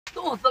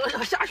冻死了，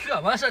要下雪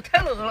吗？这太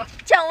冷了。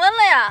降温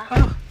了呀！哎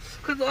呦，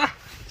快走啊！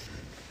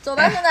走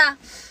吧，现在。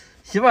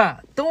媳妇儿，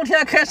冬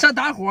天开车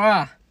打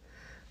火，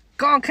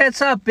刚开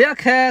车别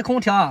开空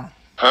调。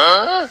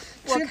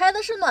我开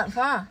的是暖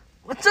风。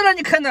我知道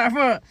你开暖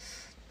风，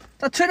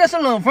他吹的是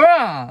冷风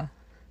啊。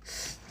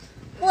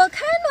我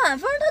开暖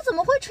风，它怎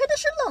么会吹的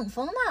是冷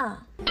风呢？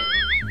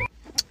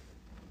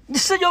你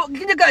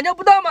你感觉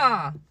不到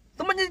吗？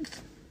怎么你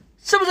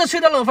是不是吹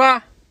的冷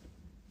风？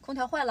空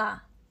调坏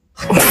了。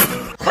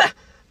坏，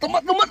怎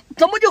么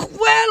就坏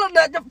了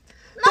呢？这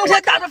冬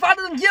天打着发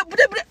动机，不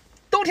对，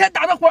冬天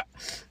打着火，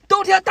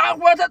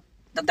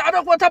它打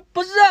着火，它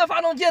不热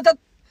发动机，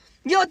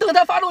你要等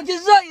它发动机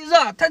热一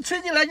热，它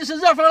吹进来就是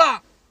热风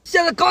了。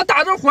现在刚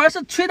打着火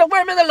是吹着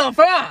外面的冷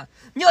风，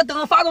你要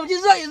等发动机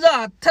热一热，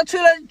它出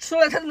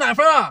来它的暖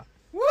风。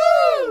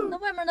那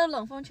外面的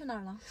冷风去哪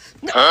儿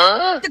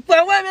了？你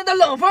管外面的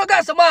冷风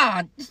干什么？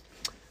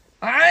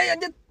哎呀，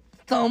你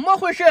怎么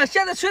回事？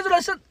现在吹出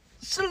来是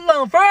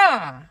冷风。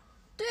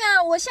对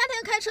啊，我夏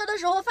天开车的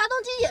时候，发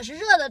动机也是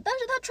热的，但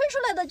是它吹出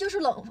来的就是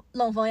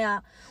冷风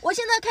呀。我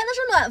现在开的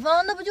是暖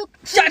风，那不就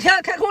夏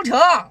天开空调？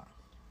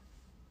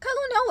开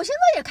空调，我现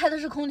在也开的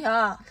是空调，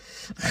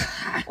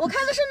我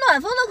开的是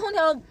暖风的空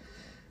调，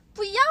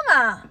不一样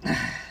嘛？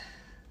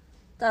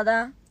咋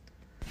的？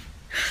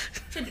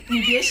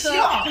你别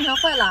笑，空调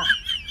坏了。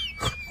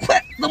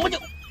坏，怎么就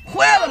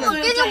坏了呢？我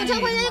给你5000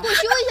块钱，你给我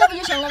修一下不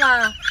就行了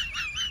吗？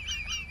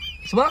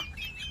什么？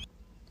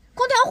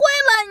空调坏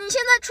了，你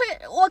现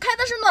在我开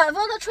的是暖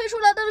风，它吹出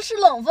来的是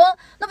冷风，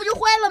那不就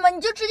坏了吗？你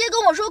就直接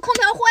跟我说空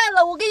调坏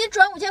了，我给你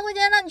转5000块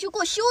钱，让你去给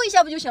我修一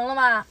下不就行了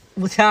吗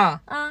？5000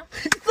啊？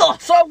走，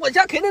说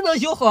5000肯定能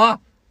修好。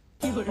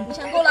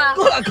5000够了？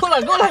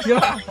够了，媳妇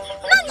儿。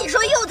那你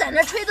说又在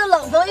那吹着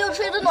冷风，又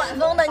吹着暖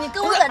风的，你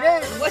跟我在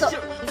这走，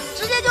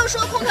直接就说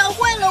空调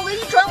坏了，我给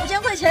你转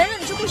5000块钱，让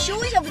你去给我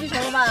修一下不就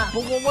行了吗？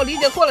我理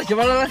解错了，媳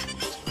妇儿。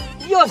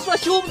要说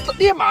修，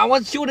立马我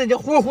修的就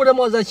呼呼的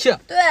冒热气。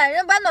对，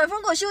人把暖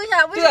风给我修一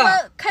下。为什么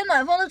开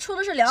暖风的出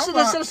的是凉风？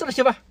是的，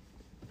媳妇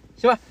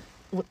儿，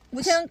我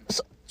5000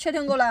确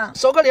定够了？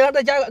少个0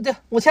再加个，对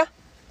，5000，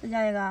再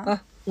加一个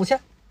啊，5000。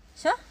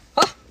行，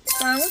好，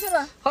转过去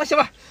了。好，媳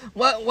妇儿，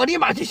我立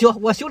马去修，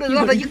我修的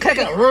让它一开，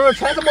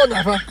全是冒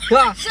暖风，是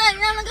吧？是啊，你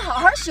让他给好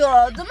好修，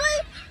怎么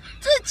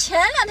这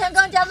前2天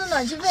刚加的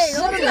暖气费，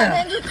然后这2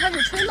天就开始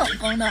吹冷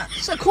风的？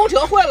是空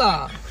调坏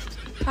了。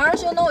好好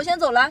修，那我先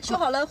走了，修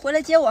好了回来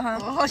接我哈。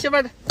好，媳妇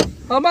儿，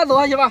好，慢走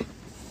啊，媳妇儿。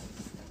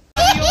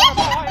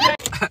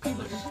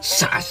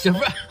傻媳妇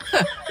儿，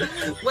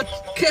我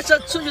开车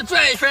出去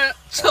转一圈，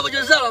车不就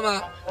热了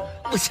吗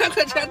？5000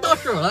块钱到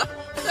手了，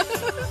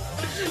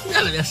越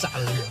来越傻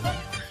了。